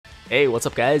Hey, what's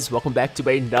up guys? Welcome back to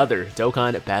another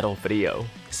Dokkan battle video.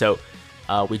 So,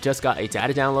 we just got a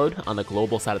data download on the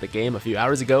global side of the game a few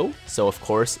hours ago. So of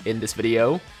course, in this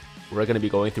video, we're going to be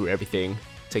going through everything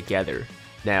together.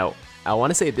 Now, I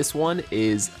want to say this one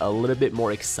is a little bit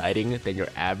more exciting than your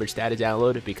average data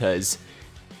download because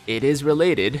it is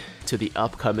related to the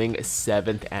upcoming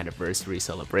 7th anniversary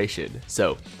celebration.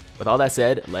 So, with all that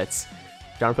said, let's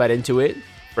jump right into it.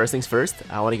 First things first,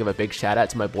 I want to give a big shout out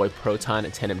to my boy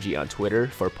Proton10mg on Twitter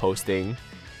for posting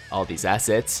all these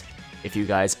assets. If you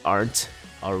guys aren't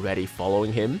already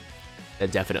following him, then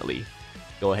definitely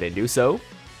go ahead and do so.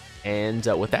 And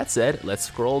with that said, let's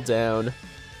scroll down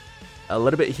a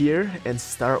little bit here and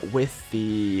start with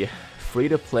the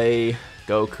free-to-play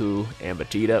Goku and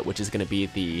Vegeta, which is going to be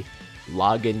the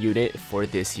login unit for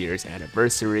this year's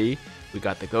anniversary. We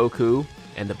got the Goku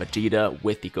and the Vegeta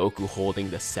with the Goku holding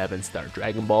the 7-star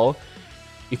Dragon Ball.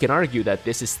 You can argue that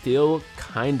this is still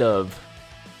kind of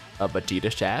a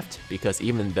Vegeta shaft because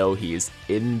even though he's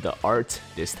in the art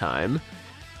this time,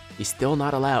 he's still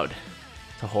not allowed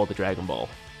to hold the Dragon Ball.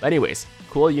 But anyways,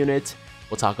 cool unit.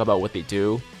 We'll talk about what they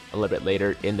do a little bit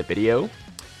later in the video.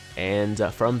 And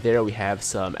from there we have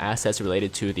some assets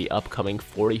related to the upcoming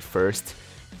 41st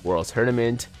World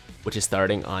Tournament, which is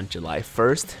starting on July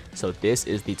 1st. So this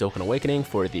is the Dokkan Awakening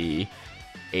for the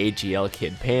AGL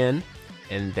Kid Pan.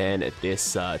 And then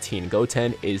this Teen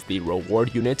Goten is the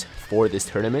reward unit for this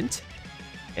tournament.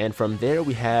 And from there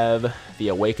we have the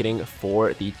Awakening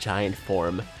for the Giant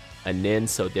Form ANNI.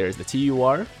 So there's the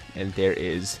TUR and there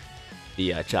is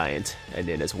the Giant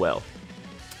ANNI as well.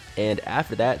 And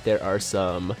after that there are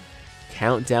some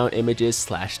countdown images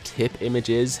slash tip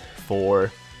images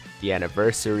for the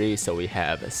anniversary. So we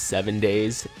have 7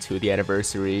 days to the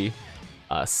anniversary,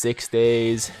 6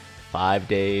 days, 5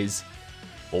 days,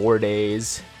 4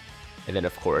 days, and then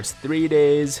of course 3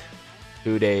 days,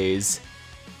 2 days,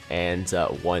 and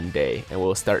 1 day. And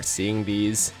we'll start seeing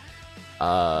these,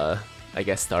 I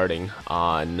guess starting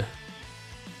on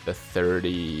the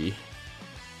 30th,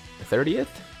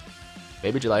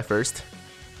 maybe July 1st.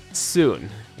 Soon.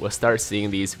 We'll start seeing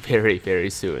these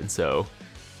very soon. So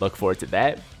look forward to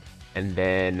that. And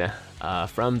then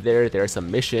from there are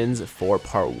some missions for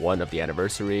part 1 of the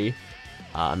anniversary.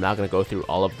 I'm not going to go through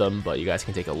all of them, but you guys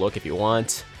can take a look if you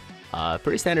want.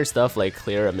 Pretty standard stuff like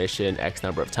clear a mission X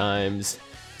number of times,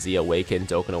 Z Awaken,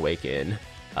 Dokkan Awaken,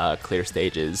 clear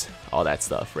stages, all that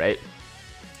stuff, right?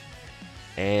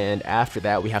 And after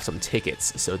that we have some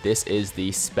tickets. So this is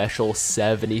the special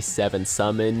 77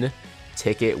 summon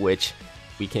ticket, which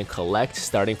we can collect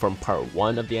starting from part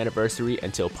 1 of the anniversary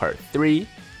until part 3.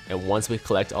 And once we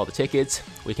collect all the tickets,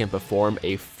 we can perform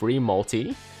a free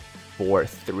multi for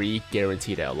 3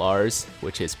 guaranteed LRs,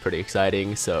 which is pretty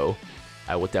exciting. So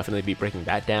I will definitely be breaking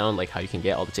that down, like how you can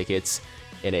get all the tickets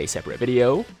in a separate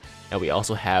video. And we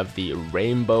also have the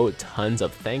Rainbow Tons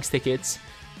of Thanks tickets,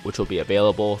 which will be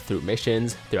available through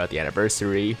missions throughout the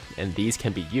anniversary. And these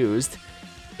can be used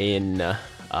in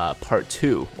part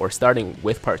 2, or starting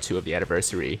with part 2 of the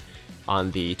anniversary on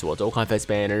the Dual Dokkan Fest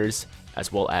banners, as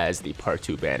well as the part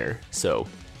 2 banner. So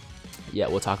yeah,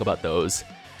 we'll talk about those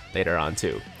later on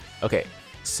too. Okay,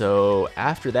 so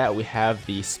after that we have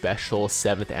the special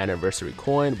 7th anniversary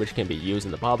coin, which can be used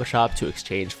in the Baba shop to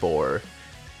exchange for,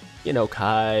 you know,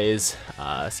 Kai's,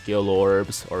 skill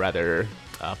orbs, or rather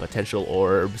potential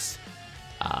orbs,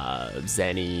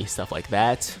 Zenny, stuff like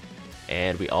that.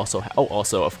 And we also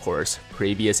also of course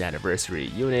previous anniversary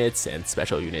units and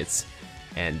special units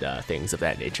and things of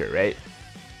that nature, right?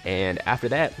 And after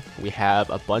that we have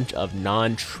a bunch of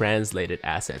non-translated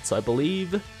assets. So I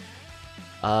believe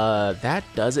that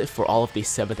does it for all of the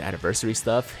 7th anniversary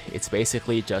stuff. It's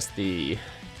basically just the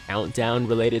countdown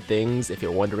related things. If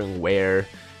you're wondering where,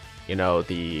 you know,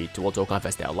 the Dual Dokkan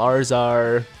Fest LRs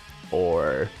are,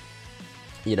 or,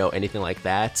 you know, anything like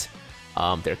that,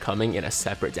 they're coming in a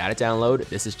separate data download.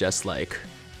 This is just like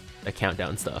the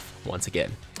countdown stuff once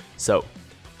again. So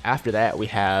after that we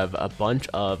have a bunch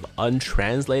of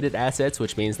untranslated assets,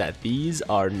 which means that these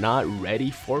are not ready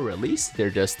for release.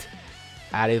 They're just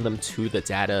adding them to the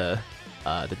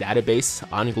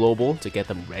database on global to get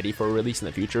them ready for release in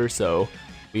the future. So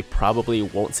we probably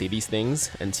won't see these things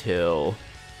until,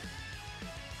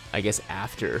 I guess,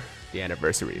 after the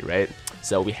anniversary, right?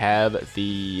 So we have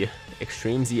the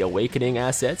Extreme Z Awakening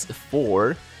assets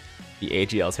for the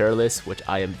AGL tier list, which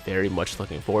I am very much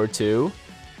looking forward to.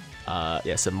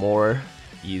 Yeah, some more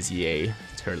EZA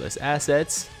tier list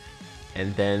assets,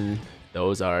 and then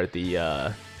those are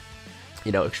the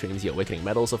you know, Extreme Z Awakening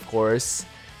medals, of course.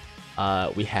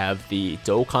 We have the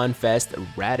Dokkan Fest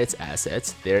Raditz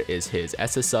assets. There is his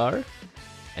SSR,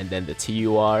 And then the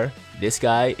TUR, this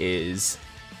guy is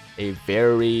a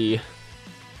very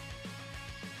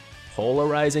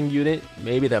polarizing unit.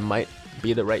 Maybe that might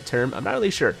be the right term. I'm not really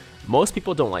sure. Most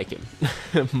people don't like him.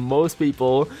 Most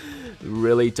people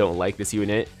really don't like this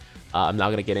unit. I'm not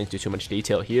gonna get into too much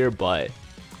detail here, but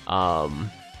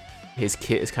his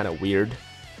kit is kind of weird,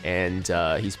 and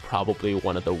he's probably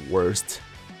one of the worst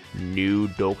new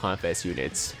Dokkan Fest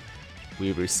units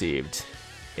we've received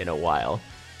in a while.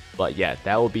 But yeah,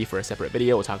 that will be for a separate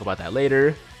video. We'll talk about that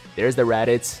later. There's the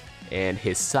Raditz and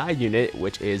his side unit,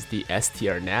 which is the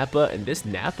STR Nappa, and this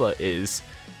Nappa is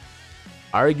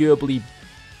arguably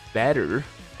better,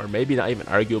 or maybe not even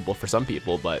arguable for some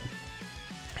people, but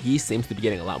he seems to be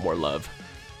getting a lot more love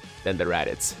than the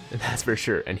Raditz, and that's for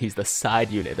sure. And he's the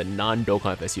side unit, the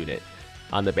non-Dokkan Fest unit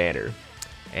on the banner.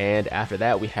 And after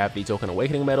that, we have the Dokkan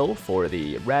Awakening medal for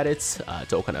the Raditz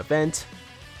Dokkan event.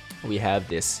 We have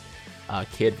this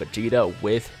Kid Vegeta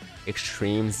with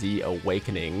Extreme Z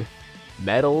Awakening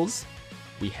medals.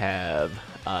 We have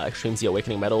Extreme Z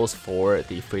Awakening medals for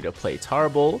the free-to-play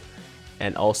Tarble,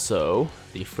 and also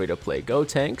the free-to-play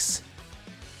Gotenks.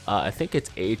 I think it's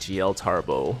AGL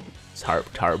Tarbo,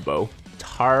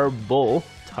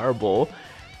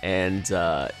 and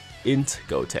Int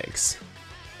Gotenks,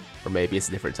 or maybe it's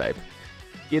a different type.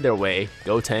 Either way,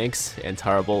 Gotenks and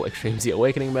Tarble Extreme Z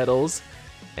Awakening medals,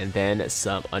 and then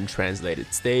some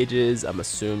untranslated stages. I'm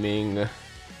assuming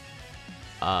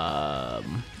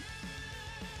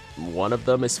one of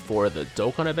them is for the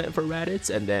Dokkan event for Raditz,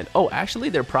 and then actually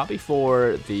they're probably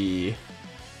for the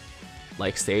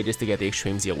stages to get the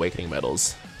Extreme Z Awakening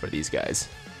medals for these guys.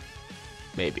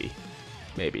 Maybe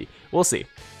we'll see.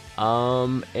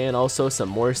 And also some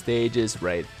more stages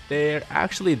right there.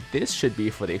 Actually, this should be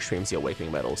for the Extreme Z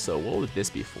Awakening medals. So what would this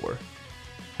be for?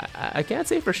 I can't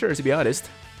say for sure, to be honest.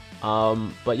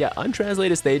 But yeah,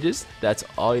 untranslated stages. That's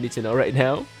all you need to know right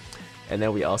now. And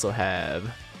then we also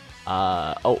have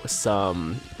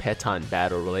some Peton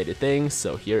battle related things.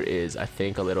 So here is, I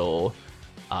think, a little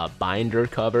binder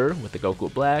cover with the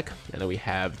Goku Black, and then we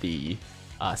have the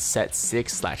set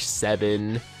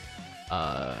 6/7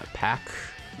 pack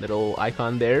little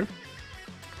icon there,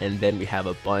 and then we have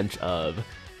a bunch of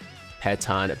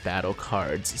Peton battle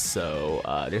cards. So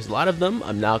there's a lot of them.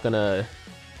 I'm not gonna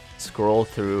scroll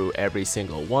through every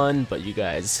single one, but you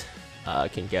guys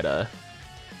can get a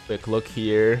quick look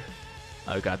here.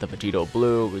 We got the Vegito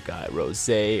Blue, we got Rose,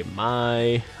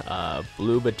 Mai,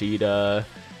 Blue Vegeta,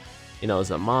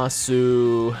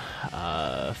 Zamasu,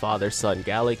 Father Son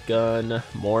Gallic Gun,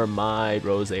 more Mai,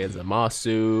 Rose, and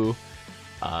Zamasu,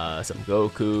 some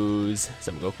Gokus,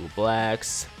 some Goku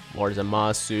Blacks, more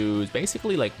Zamasus,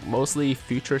 basically mostly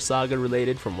Future Saga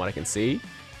related from what I can see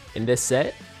in this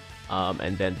set.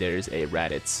 And then there's a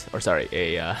Raditz,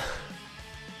 a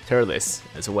Turles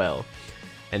as well.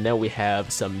 And then we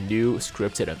have some new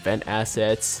scripted event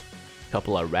assets, a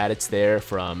couple of Raditz there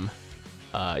from,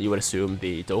 you would assume,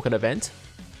 the Dokkan event.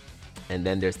 And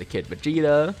then there's the Kid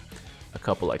Vegeta, a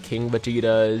couple of King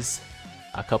Vegetas,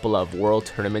 a couple of World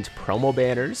Tournament promo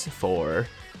banners for,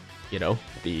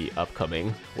 the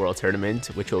upcoming World Tournament,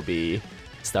 which will be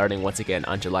starting once again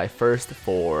on July 1st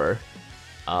for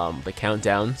the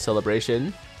Countdown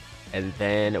celebration. And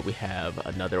then we have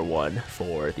another one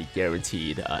for the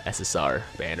guaranteed SSR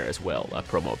banner as well, a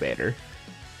promo banner.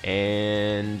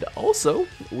 And also,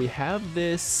 we have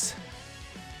this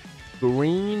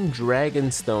green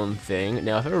Dragonstone thing.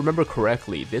 Now, if I remember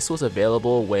correctly, this was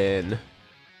available when,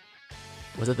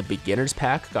 was it the beginner's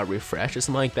pack got refreshed or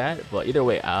something like that? But either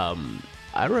way,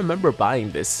 I remember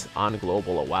buying this on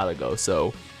Global a while ago,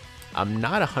 so I'm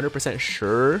not 100%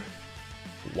 sure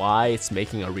why it's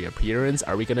making a reappearance.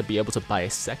 Are we going to be able to buy a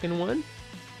second one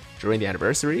during the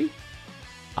anniversary?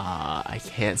 I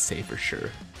can't say for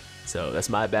sure, so that's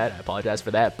my bad. I apologize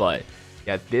for that. But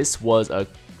yeah, this was a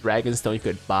Dragonstone you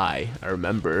could buy, I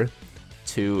remember,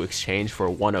 to exchange for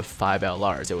one of 5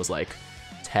 LRs. It was like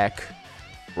Tech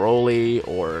Broly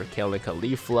or Kalen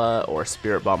Caulifla or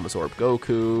Spirit Bomb Absorb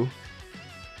Goku.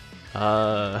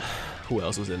 Who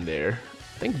else was in there?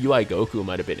 I think UI Goku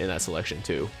might have been in that selection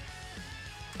too.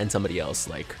 And somebody else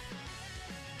like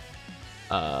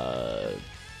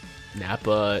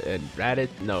Nappa and Raditz,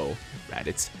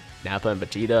 Nappa and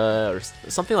Vegeta or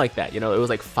something like that. It was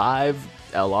like 5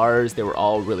 LRs. They were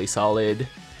all really solid,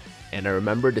 and I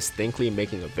remember distinctly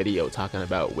making a video talking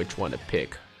about which one to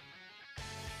pick.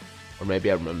 Or maybe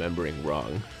I'm remembering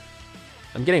wrong.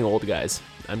 I'm getting old, guys.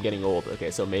 I'm getting old.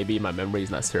 Okay, so maybe my memory is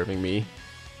not serving me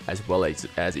as well as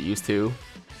it used to,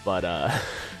 but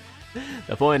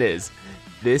the point is,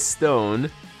 this stone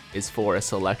is for a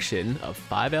selection of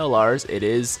 5 LRs. It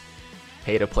is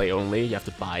pay to play only. You have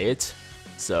to buy it.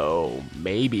 So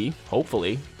maybe,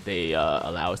 hopefully, they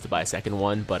allow us to buy a second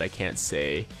one, but I can't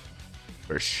say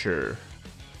for sure.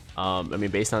 I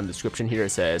mean, based on the description here, it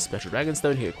says Special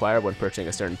Dragonstone you acquire when purchasing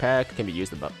a certain pack can be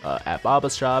used at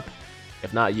Baba's shop.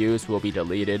 If not used, will be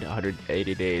deleted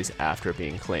 180 days after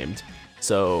being claimed.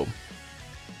 So,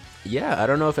 yeah, I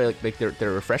don't know if like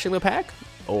they're refreshing the pack,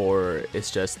 or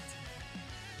it's just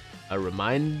a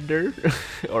reminder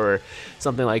or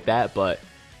something like that, but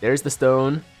there's the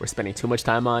stone. We're spending too much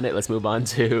time on it. Let's move on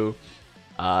to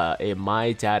a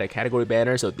My Data category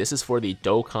banner. So this is for the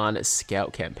Dokkan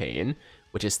Scout campaign,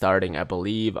 which is starting, I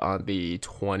believe, on the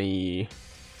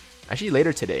actually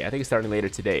later today. I think it's starting later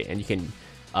today, and you can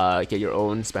get your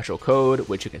own special code,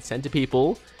 which you can send to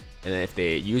people, and then if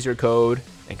they use your code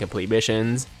and complete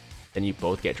missions, then you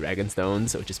both get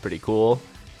Dragonstones, which is pretty cool.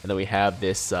 And then we have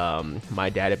this My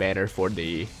Data banner for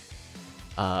the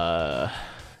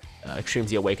Extreme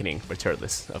Z Awakening for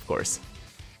Turles, of course.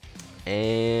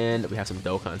 And we have some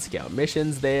Dokkan Scout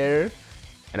missions there.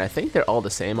 And I think they're all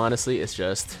the same, honestly. It's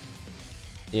just,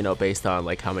 you know, based on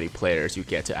like how many players you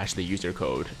get to actually use your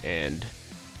code and,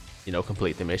 you know,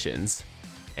 complete the missions.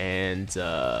 And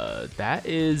that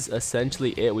is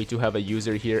essentially it. We do have a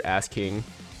user here asking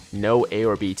no A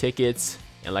or B tickets.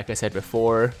 And like I said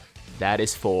before, that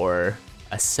is for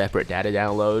a separate data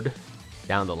download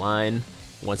down the line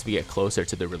once we get closer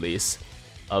to the release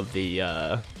of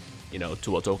the, you know,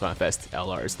 Dual Dokkan Fest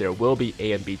LRs. There will be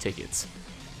A and B tickets.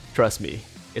 Trust me,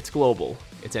 it's global.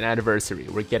 It's an anniversary.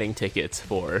 We're getting tickets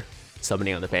for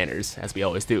summoning on the banners, as we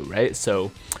always do, right?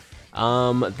 So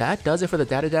that does it for the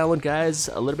data download, guys.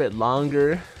 A little bit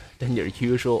longer than your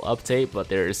usual update, but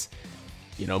there's,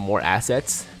 you know, more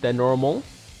assets than normal.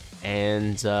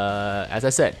 And as I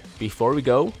said, before we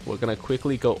go, we're gonna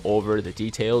quickly go over the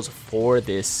details for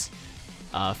this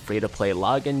free-to-play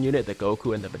login unit, the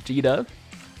Goku and the Vegeta.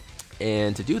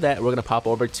 And to do that, we're gonna pop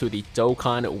over to the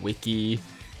Dokkan Wiki,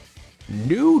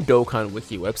 new Dokkan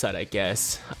Wiki website, I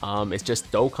guess. It's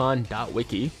just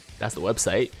dokkan.wiki. That's the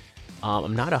website.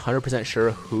 I'm not 100%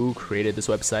 sure who created this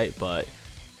website, but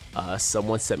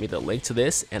someone sent me the link to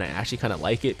this, and I actually kind of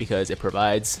like it because it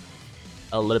provides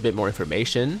a little bit more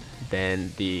information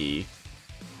than the,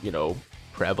 you know,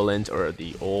 prevalent or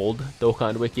the old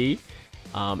Dokkan Wiki.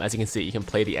 As you can see, you can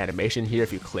play the animation here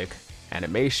if you click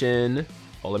animation.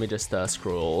 Oh, let me just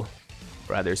scroll,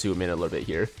 rather zoom in a little bit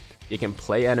here. You can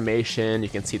play animation, you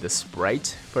can see the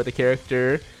sprite for the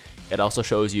character. It also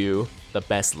shows you the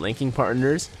best linking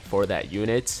partners for that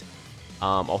unit.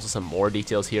 Also some more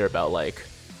details here about like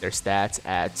their stats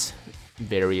at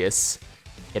various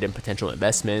hidden potential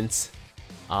investments.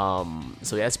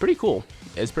 So yeah, it's pretty cool.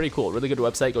 It's pretty cool. Really good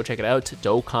website. Go check it out.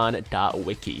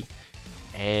 Dokkan.wiki.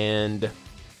 And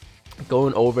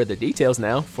going over the details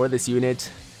now for this unit.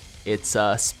 It's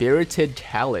a Spirited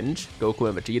Challenge. Goku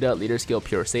and Vegeta. Leader skill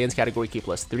Pure Saiyans category key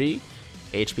 +3.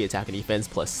 HP attack and defense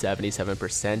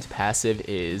 +77%. Passive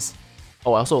is...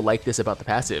 Oh, I also like this about the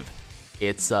passive.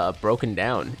 It's broken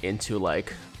down into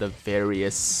like the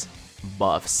various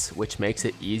buffs, which makes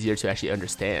it easier to actually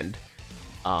understand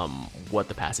what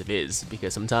the passive is,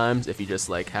 because sometimes if you just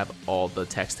like have all the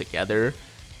text together,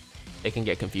 it can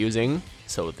get confusing.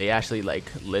 So they actually like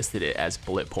listed it as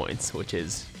bullet points, which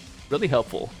is really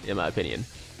helpful in my opinion.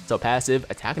 So passive,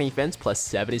 attack and defense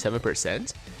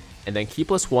 +77%, and then key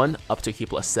 +1 up to key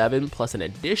 +7, plus an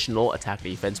additional attack and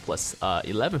defense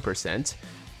 +11%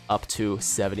 up to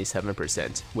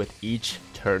 77% with each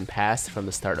turn passed from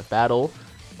the start of battle,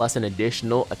 plus an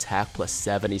additional attack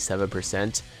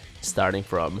 +77% starting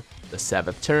from the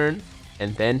 7th turn,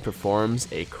 and then performs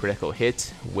a critical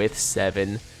hit with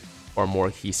 7 or more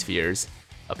key spheres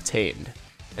obtained.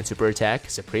 And super attack,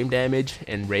 supreme damage,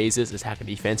 and raises attack and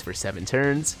defense for 7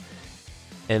 turns.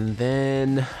 And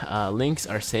then links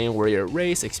are Saiyan Warrior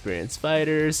Race, Experienced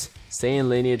Fighters, Saiyan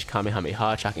Lineage,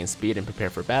 Kamehameha, Shocking Speed, and Prepare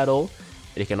for Battle.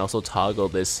 And you can also toggle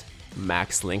this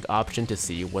max link option to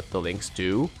see what the links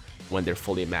do when they're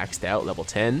fully maxed out, level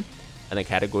 10. And the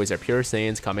categories are Pure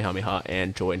Saiyans, Kamehameha,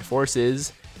 and Joined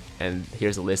Forces. And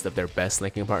here's a list of their best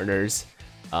linking partners,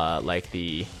 like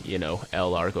the, you know,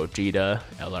 LR Gogeta,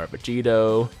 LR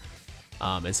Vegito,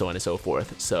 and so on and so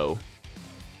forth. So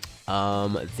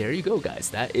there you go, guys.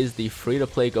 That is the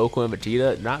free-to-play Goku and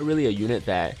Vegeta. Not really a unit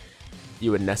that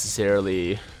you would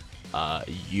necessarily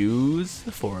use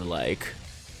for like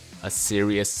a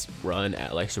serious run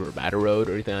at like Super Battle Road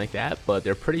or anything like that, but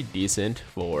they're pretty decent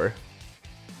for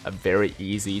a very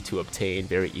easy to obtain,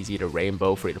 very easy to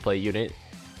rainbow free-to-play unit.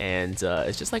 And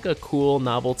it's just like a cool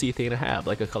novelty thing to have,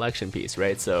 like a collection piece,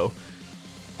 right? So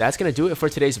that's gonna do it for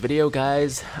today's video,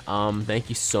 guys. Thank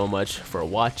you so much for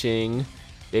watching.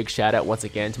 Big shout out once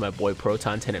again to my boy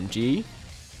Proton 10mg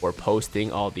for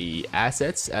posting all the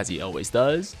assets as he always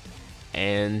does.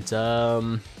 And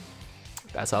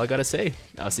that's all I gotta say.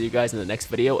 I'll see you guys in the next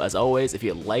video. As always, if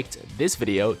you liked this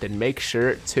video, then make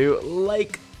sure to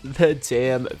like the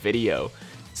damn video.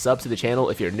 Sub to the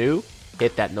channel if you're new.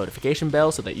 Hit that notification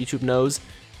bell so that YouTube knows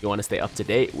you want to stay up to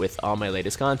date with all my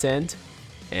latest content.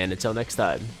 And until next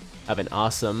time, have an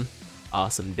awesome,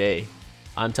 awesome day.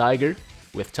 I'm Tiger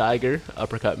with Tiger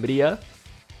Uppercut Media,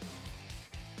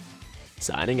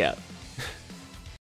 signing out.